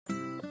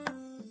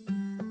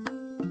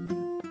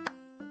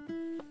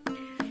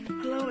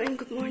and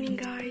good morning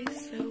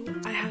guys. So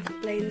I have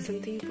planned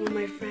something for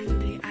my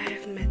friend. I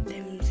have met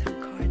them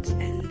some cards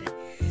and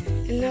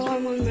now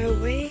I'm on my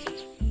way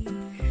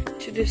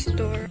to the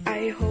store.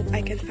 I hope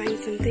I can find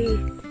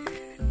something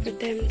for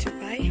them to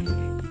buy.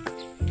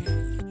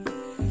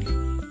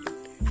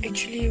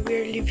 Actually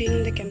we're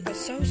leaving the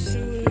campus so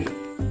soon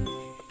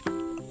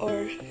और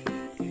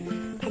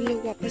हम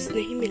लोग वापस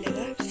नहीं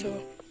मिलेगा.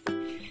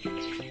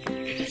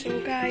 So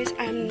guys,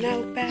 I'm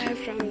now back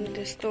from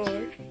the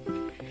store.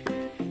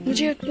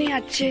 मुझे उतनी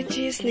अच्छी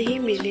चीज़ नहीं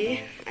मिली.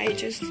 I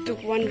just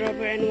took one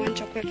rubber and one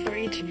chocolate for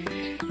each.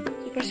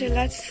 ऊपर से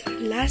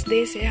last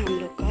day से हम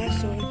लोग का,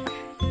 so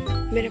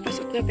मेरे पास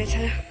उतना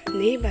पैसा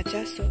नहीं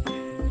बचा, so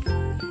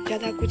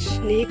ज़्यादा कुछ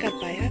नहीं कर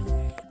पाया.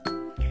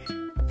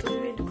 तो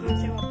मैं दुकान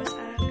से वापस आ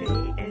गई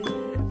and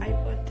I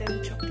bought them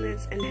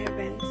chocolates and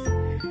hairbands.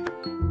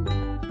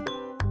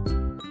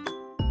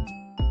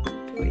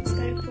 So it's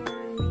time for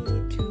me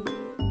to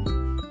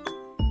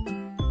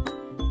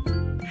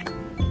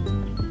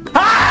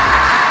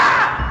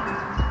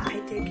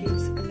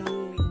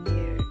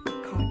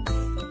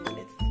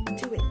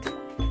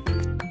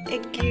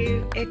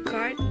एक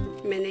कार्ड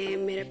मैंने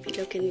मेरा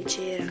पिलो के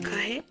नीचे रखा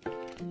है.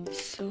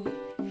 So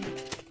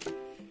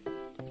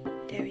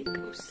there it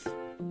goes.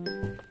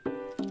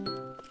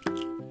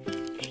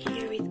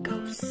 Here it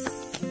goes.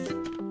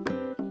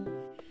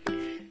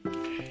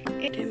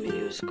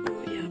 मैंने उसको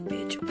यहाँ पे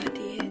छुपा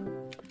दी है.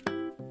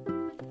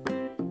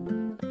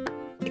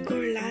 एक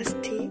और लास्ट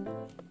थी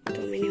तो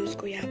मैंने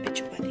उसको यहाँ पे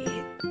छुपा दी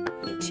है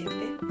नीचे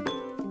पे.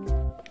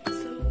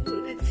 So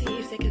let's see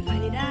if they can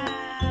find it out.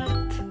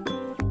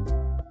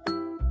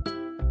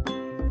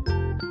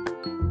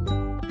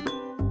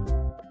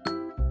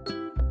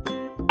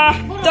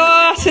 तो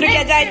शुरू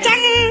किया जाए.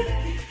 चंग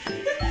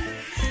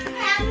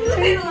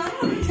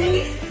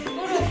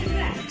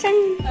चंग.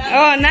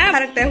 ओह ना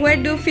फर्क है. Where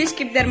do fish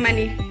keep their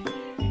money?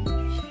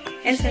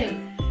 Answer.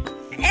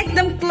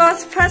 एकदम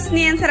close. First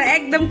नहीं answer.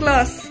 एकदम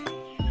close.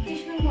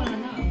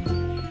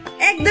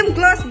 एकदम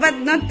close but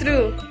not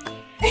true.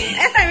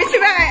 ऐसा भी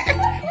सिवा है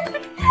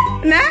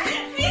ना.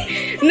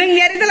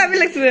 नंग्यारी तो लाभी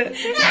लगता.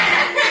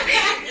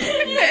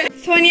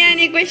 सोनिया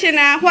ने question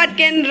है. What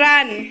can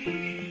run?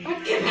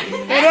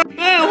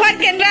 What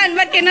can run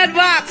but cannot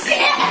walk?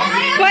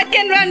 What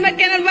can run but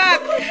cannot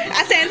walk?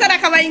 Asen sara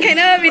kabayin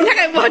kaina bin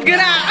takai bahut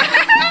gera.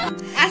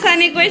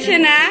 Asani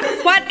question na.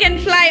 What can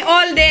fly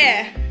all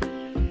day?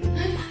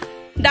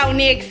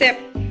 Downy except.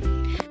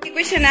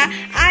 Question na.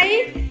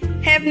 I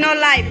have no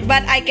life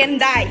but I can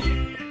die.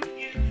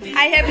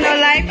 I have no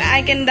life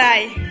I can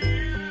die.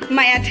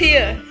 Maya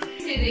here.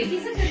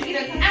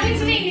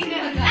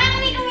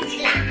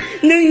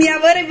 Nungnya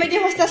boleh bagi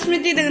hosta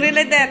smriti dengan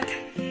related.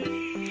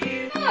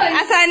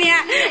 Asanya,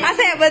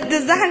 asanya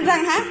betul zang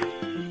ha?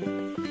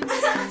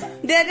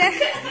 Dia.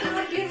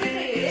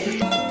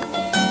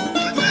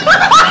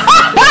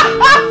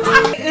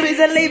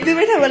 Result lebih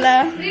betul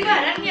bala.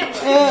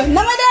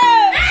 Nama dia.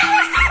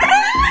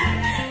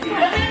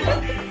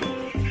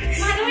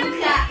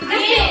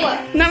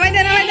 Nama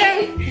dia.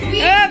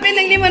 Oh,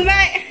 pendek ni mon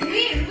baik.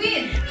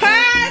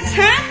 Fast,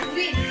 ha?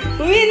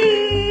 Win.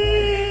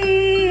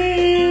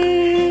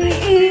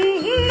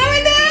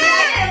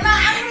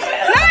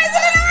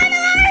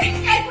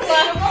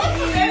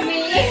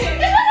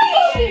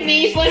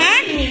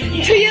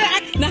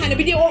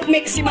 Video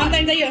maximum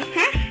time saja,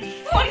 ha?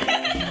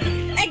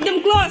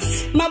 Ekdom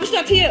close. Mabuk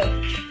stop here.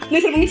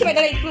 Nasi mungkin sampai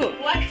dari itu.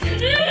 What?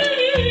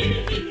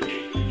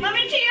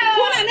 Mami here.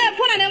 Pun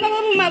ada,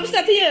 mabuk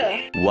stop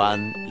here.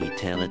 One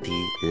eternity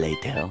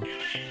later.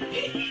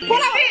 Pun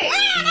ada.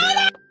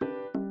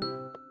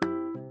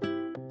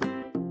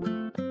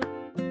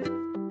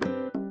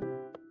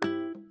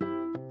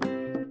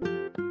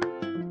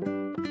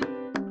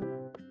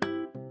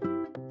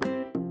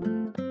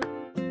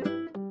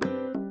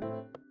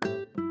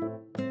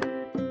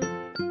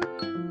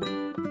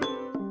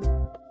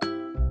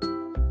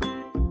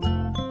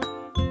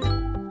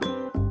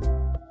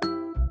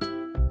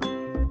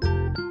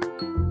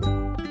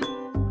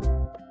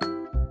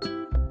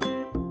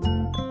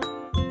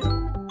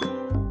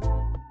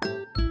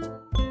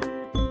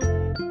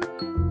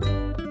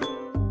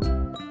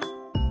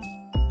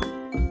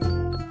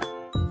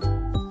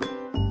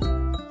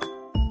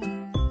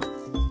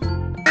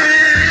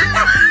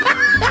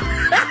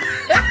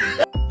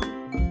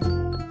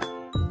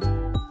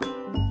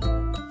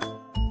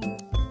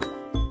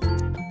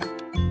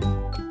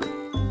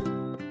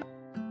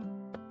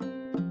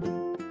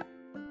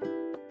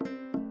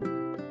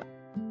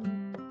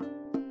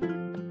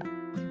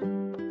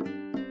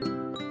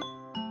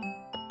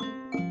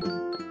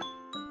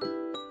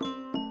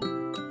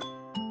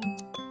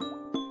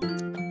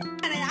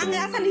 Angga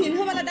asan hin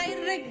ho wala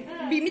direct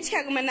बीमिच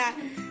क्या गमना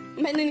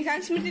मैं निकाल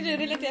स्मृति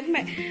related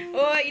में.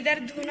 ओ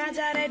इधर धुना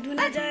जा रहा है.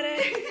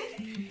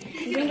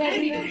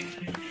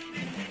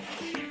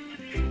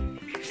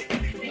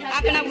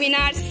 अपना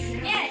विनर्स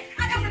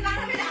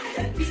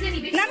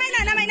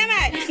नामाय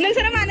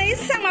नोंसोर मानो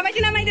इसां माबायदि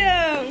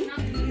नामायदों.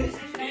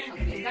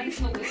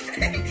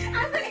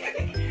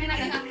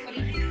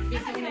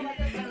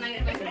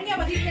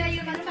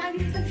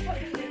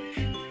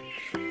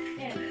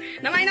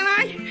 Namai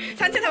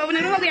San sẽ thở vào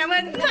nước ngọc kìa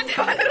mình. San sẽ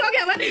thở vào nước ngọc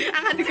kìa mình.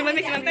 À thì mình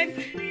tên.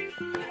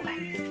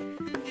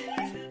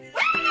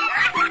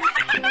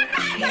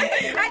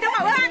 Ai cho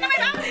bảo ơi namai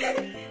đó.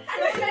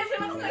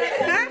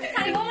 Hả?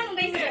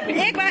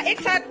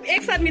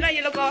 एक साथ मिला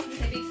ये लोग को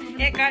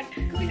एक कार्ड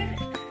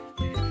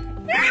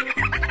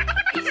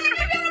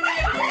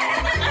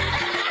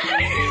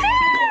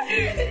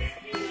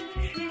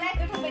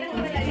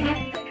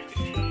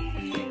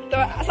तो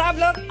सब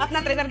लोग अपना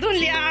ट्रेजर ढूंढ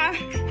लिया.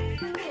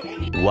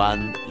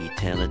 One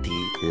eternity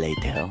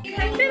later.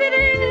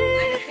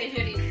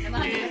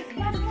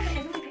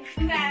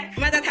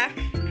 मजा था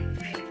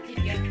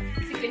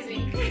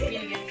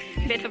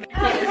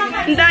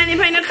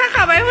दानिफ्रायनो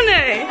खाखाबाय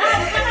हनै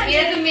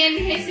बेयो मेन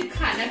हेसि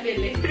खाना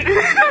बेले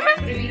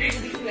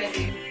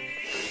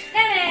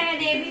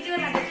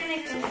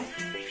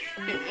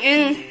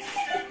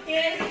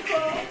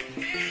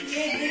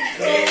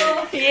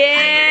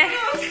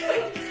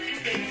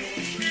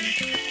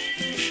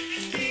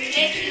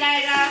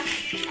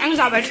आं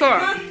जाबायथ'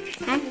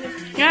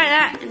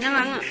 नों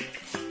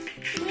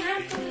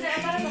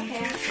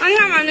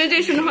आंहा मानो दै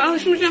सुनो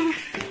होसोमोजां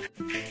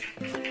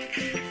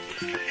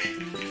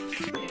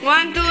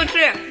 1 2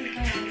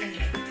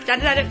 3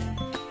 जादो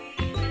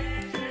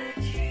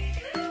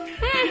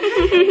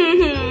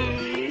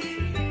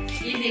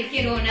ये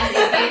देखिए रोना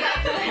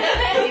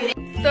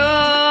तो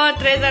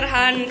ट्रेजर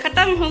हंट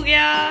खत्म हो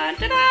गया.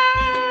 टा